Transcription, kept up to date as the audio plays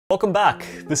Welcome back!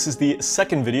 This is the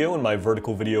second video in my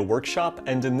vertical video workshop,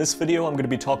 and in this video I'm going to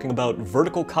be talking about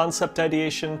vertical concept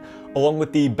ideation, along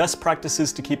with the best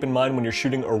practices to keep in mind when you're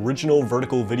shooting original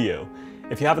vertical video.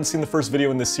 If you haven't seen the first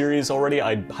video in this series already,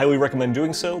 I'd highly recommend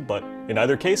doing so, but in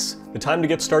either case, the time to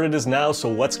get started is now,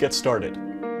 so let's get started.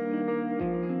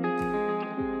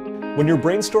 When you're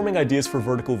brainstorming ideas for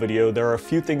vertical video, there are a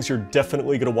few things you're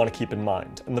definitely going to want to keep in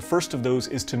mind, and the first of those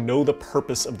is to know the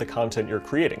purpose of the content you're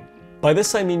creating. By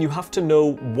this I mean you have to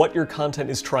know what your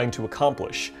content is trying to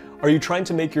accomplish. Are you trying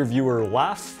to make your viewer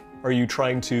laugh? Are you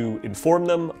trying to inform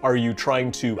them? Are you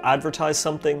trying to advertise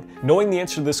something? Knowing the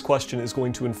answer to this question is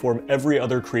going to inform every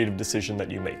other creative decision that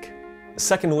you make.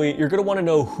 Secondly, you're going to want to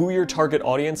know who your target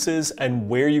audience is and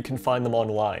where you can find them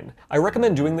online. I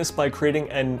recommend doing this by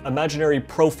creating an imaginary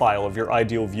profile of your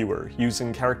ideal viewer,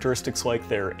 using characteristics like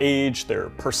their age, their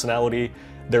personality,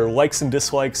 their likes and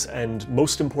dislikes, and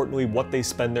most importantly, what they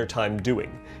spend their time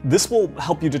doing. This will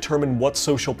help you determine what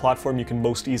social platform you can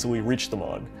most easily reach them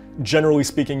on. Generally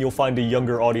speaking, you'll find a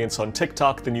younger audience on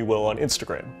TikTok than you will on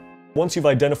Instagram. Once you've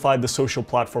identified the social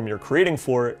platform you're creating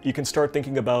for, you can start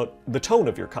thinking about the tone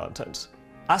of your content.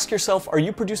 Ask yourself, are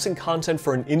you producing content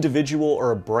for an individual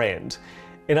or a brand?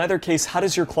 In either case, how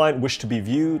does your client wish to be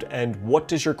viewed, and what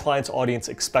does your client's audience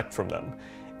expect from them?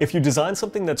 If you design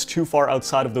something that's too far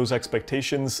outside of those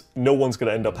expectations, no one's going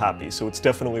to end up happy, so it's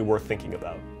definitely worth thinking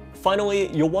about.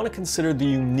 Finally, you'll want to consider the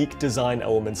unique design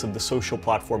elements of the social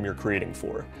platform you're creating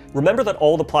for. Remember that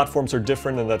all the platforms are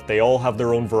different and that they all have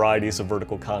their own varieties of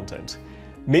vertical content.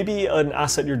 Maybe an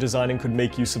asset you're designing could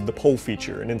make use of the poll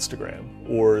feature in Instagram,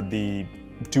 or the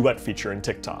duet feature in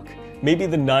TikTok. Maybe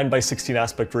the 9:16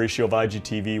 aspect ratio of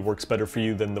IGTV works better for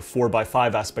you than the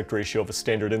 4:5 aspect ratio of a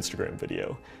standard Instagram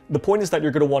video. The point is that you're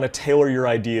going to want to tailor your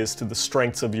ideas to the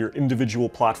strengths of your individual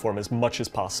platform as much as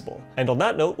possible. And on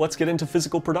that note, let's get into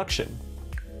physical production.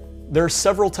 There are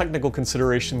several technical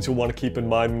considerations you'll want to keep in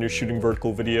mind when you're shooting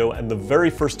vertical video, and the very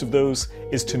first of those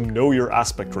is to know your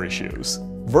aspect ratios.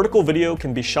 Vertical video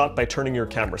can be shot by turning your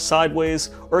camera sideways,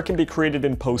 or it can be created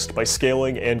in post by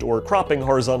scaling and/or cropping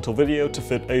horizontal video to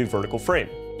fit a vertical frame.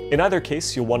 In either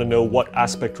case, you'll want to know what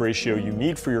aspect ratio you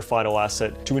need for your final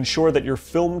asset to ensure that your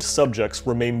filmed subjects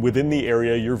remain within the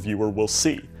area your viewer will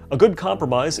see. A good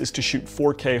compromise is to shoot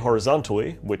 4K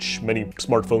horizontally, which many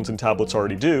smartphones and tablets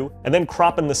already do, and then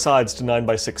crop in the sides to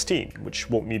 9:16, which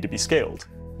won't need to be scaled.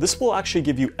 This will actually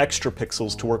give you extra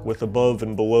pixels to work with above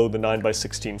and below the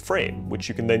 9:16 frame, which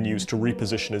you can then use to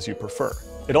reposition as you prefer.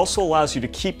 It also allows you to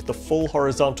keep the full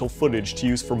horizontal footage to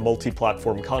use for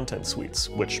multi-platform content suites,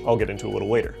 which I'll get into a little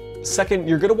later. Second,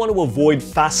 you're going to want to avoid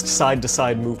fast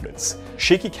side-to-side movements.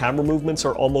 Shaky camera movements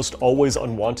are almost always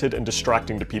unwanted and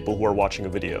distracting to people who are watching a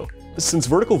video. Since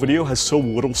vertical video has so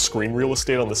little screen real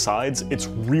estate on the sides, it's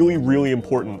really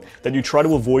important that you try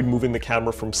to avoid moving the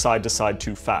camera from side to side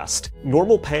too fast.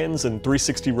 Normal pans and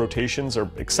 360 rotations are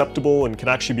acceptable and can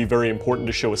actually be very important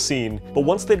to show a scene, but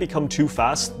once they become too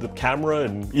fast, the camera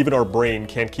and even our brain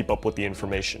can't keep up with the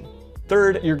information.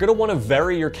 Third, you're going to want to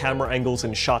vary your camera angles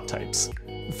and shot types.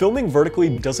 Filming vertically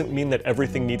doesn't mean that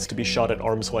everything needs to be shot at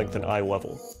arm's length and eye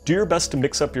level. Do your best to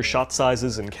mix up your shot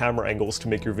sizes and camera angles to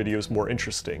make your videos more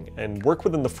interesting, and work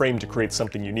within the frame to create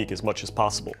something unique as much as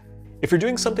possible. If you're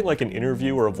doing something like an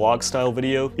interview or a vlog style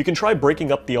video, you can try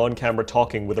breaking up the on-camera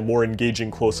talking with a more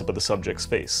engaging close-up of the subject's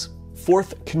face.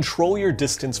 Fourth, control your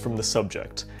distance from the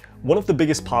subject. One of the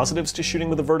biggest positives to shooting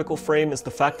with a vertical frame is the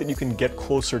fact that you can get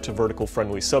closer to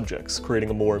vertical-friendly subjects, creating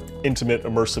a more intimate,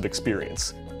 immersive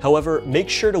experience. However, make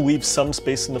sure to leave some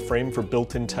space in the frame for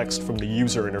built-in text from the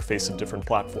user interface of different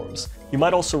platforms. You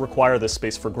might also require this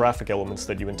space for graphic elements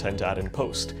that you intend to add in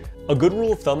post. A good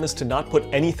rule of thumb is to not put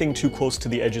anything too close to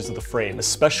the edges of the frame,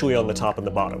 especially on the top and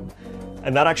the bottom.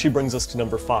 And that actually brings us to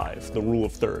number 5, the rule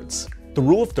of thirds. The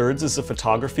rule of thirds is a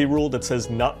photography rule that says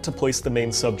not to place the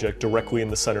main subject directly in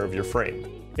the center of your frame.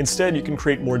 Instead, you can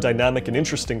create more dynamic and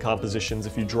interesting compositions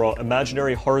if you draw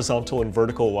imaginary horizontal and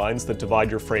vertical lines that divide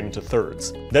your frame into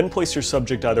thirds. Then place your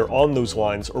subject either on those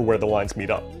lines or where the lines meet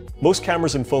up. Most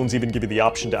cameras and phones even give you the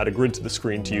option to add a grid to the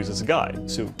screen to use as a guide,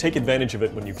 so take advantage of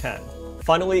it when you can.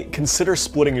 Finally, consider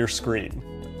splitting your screen.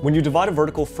 When you divide a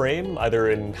vertical frame, either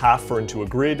in half or into a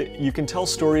grid, you can tell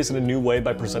stories in a new way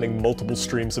by presenting multiple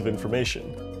streams of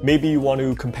information. Maybe you want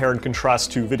to compare and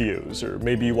contrast two videos, or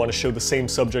maybe you want to show the same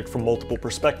subject from multiple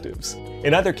perspectives.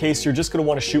 In either case, you're just going to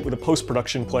want to shoot with a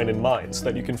post-production plan in mind so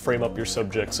that you can frame up your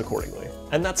subjects accordingly.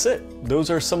 And that's it.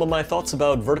 Those are some of my thoughts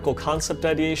about vertical concept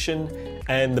ideation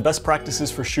and the best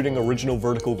practices for shooting original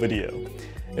vertical video.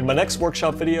 In my next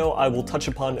workshop video, I will touch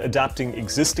upon adapting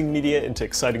existing media into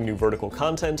exciting new vertical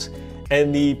content,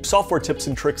 and the software tips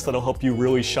and tricks that'll help you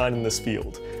really shine in this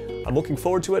field. I'm looking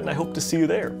forward to it and I hope to see you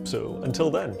there. So until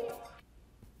then.